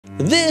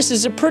This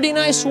is a pretty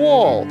nice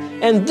wall,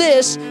 and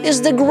this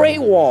is the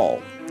Great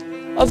Wall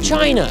of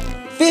China.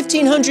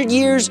 1,500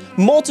 years,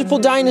 multiple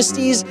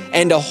dynasties,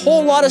 and a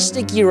whole lot of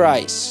sticky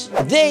rice.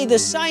 They, the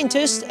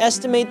scientists,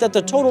 estimate that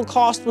the total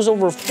cost was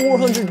over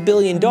 $400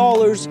 billion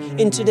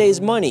in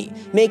today's money,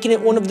 making it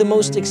one of the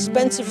most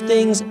expensive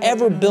things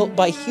ever built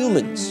by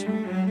humans.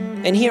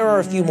 And here are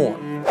a few more.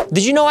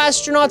 Did you know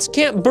astronauts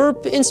can't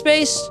burp in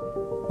space?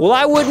 Well,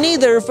 I wouldn't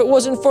either if it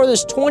wasn't for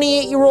this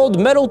 28-year-old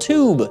metal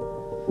tube.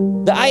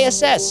 The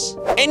ISS,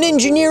 an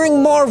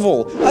engineering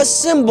marvel, a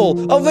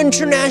symbol of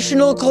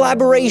international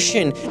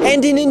collaboration,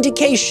 and an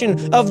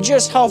indication of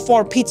just how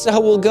far Pizza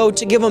Hut will go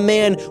to give a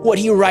man what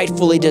he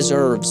rightfully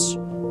deserves.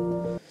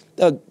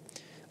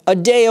 A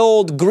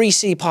day-old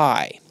greasy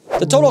pie.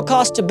 The total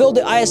cost to build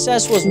the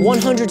ISS was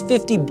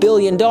 $150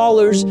 billion,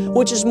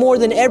 which is more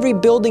than every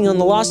building on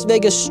the Las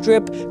Vegas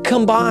Strip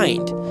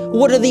combined.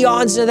 What are the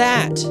odds of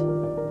that?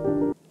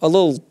 A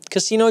little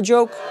casino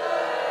joke?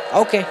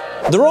 Okay.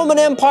 The Roman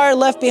Empire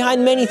left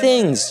behind many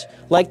things,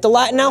 like the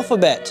Latin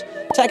alphabet,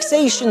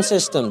 taxation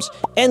systems,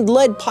 and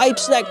lead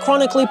pipes that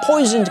chronically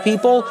poisoned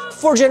people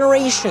for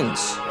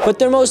generations. But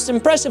their most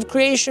impressive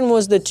creation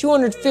was the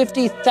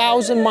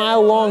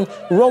 250,000-mile-long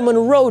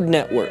Roman road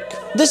network.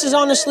 This is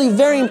honestly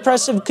very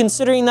impressive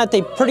considering that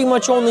they pretty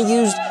much only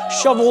used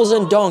shovels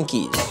and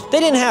donkeys. They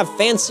didn't have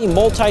fancy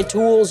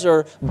multi-tools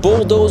or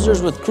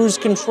bulldozers with cruise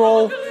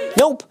control.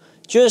 Nope,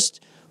 just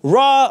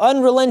raw,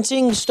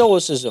 unrelenting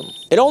stoicism.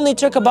 It only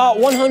took about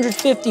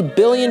 $150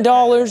 billion,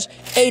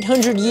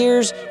 800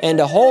 years,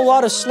 and a whole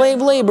lot of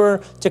slave labor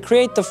to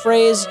create the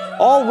phrase,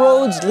 "All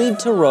roads lead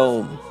to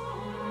Rome."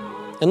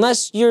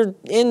 Unless you're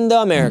in the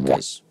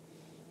Americas,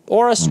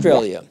 or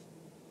Australia,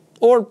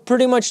 or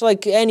pretty much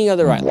like any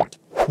other island.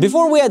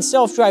 Before we had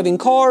self-driving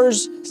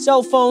cars,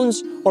 cell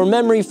phones, or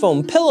memory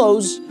foam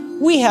pillows,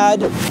 we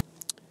had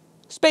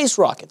space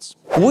rockets.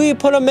 We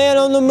put a man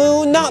on the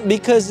moon not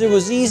because it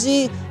was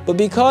easy, but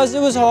because it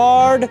was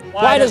hard.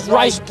 Why does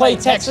Rice play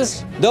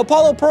Texas? The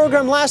Apollo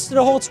program lasted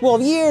a whole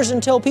 12 years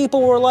until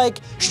people were like,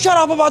 shut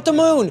up about the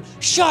moon!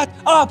 Shut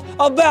up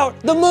about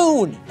the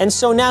moon! And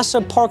so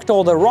NASA parked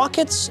all their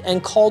rockets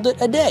and called it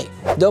a day.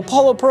 The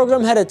Apollo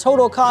program had a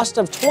total cost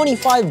of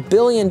 $25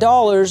 billion,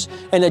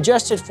 and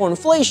adjusted for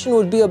inflation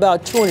would be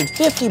about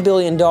 $250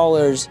 billion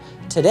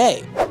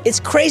today. It's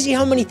crazy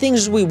how many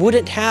things we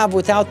wouldn't have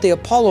without the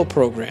Apollo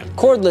program.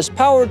 Cordless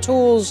power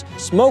tools,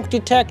 smoke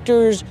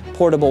detectors,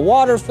 portable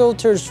water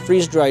filters,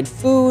 freeze-dried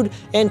food,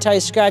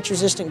 anti-scratch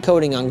resistant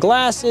coating on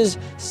glasses,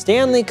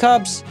 Stanley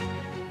cups.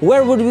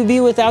 Where would we be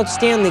without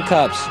Stanley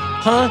cups?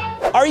 Huh?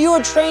 Are you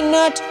a train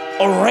nut?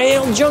 A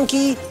rail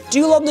junkie? Do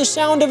you love the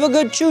sound of a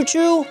good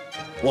choo-choo?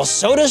 Well,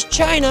 so does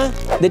China.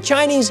 The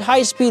Chinese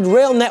high-speed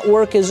rail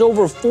network is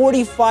over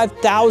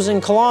 45,000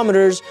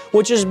 kilometers,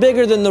 which is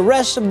bigger than the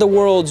rest of the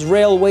world's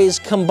railways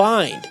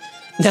combined.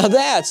 Now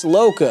that's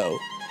loco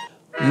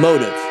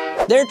motive.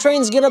 Their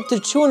trains get up to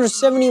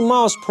 270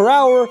 miles per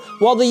hour,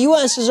 while the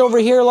US is over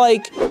here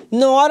like,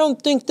 no, I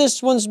don't think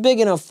this one's big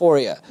enough for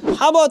you.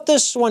 How about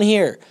this one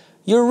here?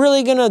 You're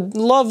really gonna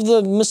love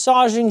the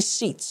massaging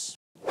seats.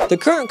 The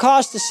current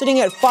cost is sitting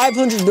at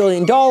 $500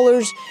 billion,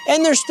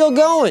 and they're still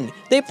going.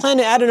 They plan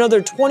to add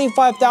another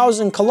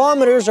 25,000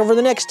 kilometers over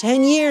the next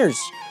 10 years.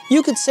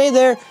 You could say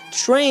they're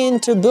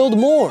trained to build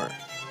more.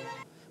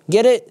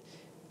 Get it?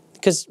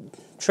 Because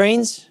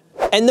trains?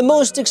 And the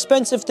most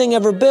expensive thing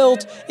ever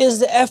built is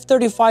the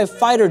F-35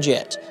 fighter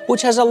jet,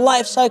 which has a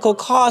life cycle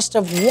cost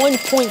of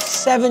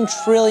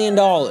 $1.7 trillion.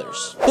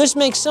 This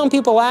makes some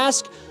people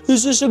ask,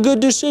 is this a good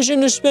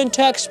decision to spend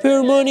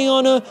taxpayer money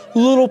on a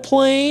little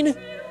plane?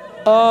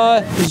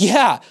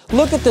 Yeah,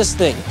 look at this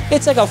thing.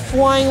 It's like a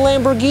flying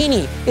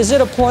Lamborghini. Is it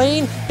a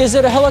plane? Is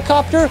it a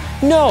helicopter?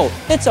 No,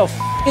 it's a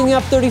f***ing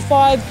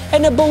F-35,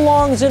 and it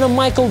belongs in a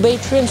Michael Bay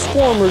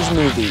Transformers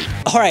movie.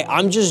 All right,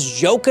 I'm just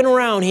joking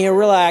around here,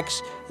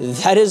 relax.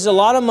 That is a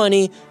lot of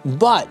money,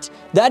 but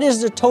that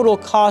is the total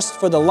cost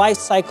for the life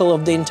cycle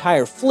of the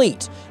entire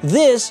fleet.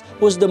 This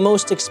was the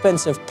most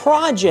expensive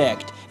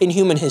project in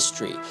human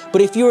history.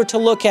 But if you were to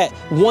look at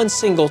one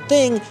single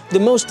thing, the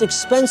most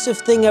expensive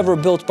thing ever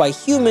built by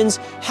humans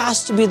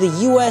has to be the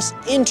US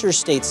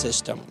Interstate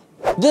System.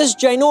 This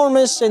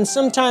ginormous and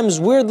sometimes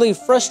weirdly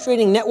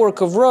frustrating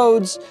network of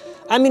roads,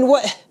 I mean,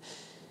 what?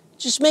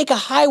 Just make a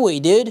highway,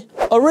 dude.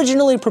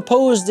 Originally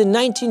proposed in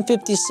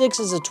 1956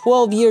 as a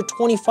 12-year,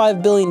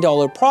 $25 billion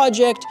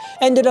project,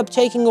 ended up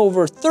taking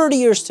over 30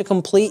 years to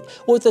complete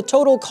with a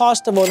total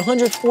cost of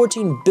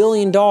 $114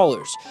 billion,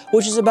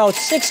 which is about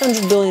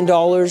 $600 billion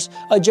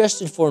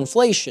adjusted for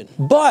inflation.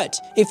 But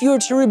if you were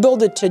to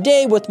rebuild it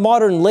today with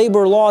modern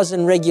labor laws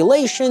and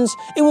regulations,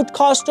 it would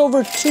cost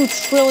over $2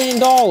 trillion,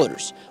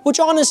 which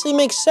honestly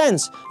makes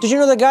sense. Did you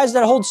know the guys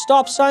that hold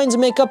stop signs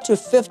make up to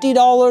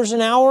 $50 an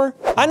hour?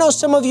 I know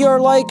some of you are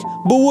like,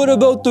 but what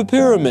about the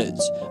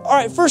pyramids? All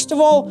right, first of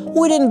all,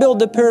 we didn't build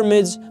the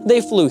pyramids,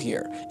 they flew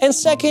here. And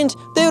second,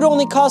 they would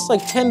only cost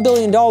like $10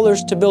 billion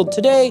to build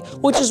today,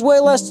 which is way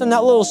less than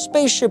that little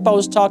spaceship I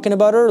was talking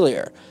about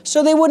earlier.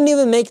 So they wouldn't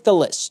even make the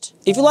list.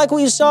 If you like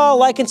what you saw,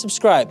 like and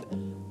subscribe.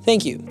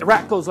 Thank you. The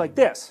rat goes like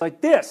this,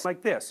 like this,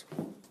 like this.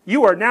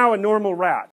 You are now a normal rat.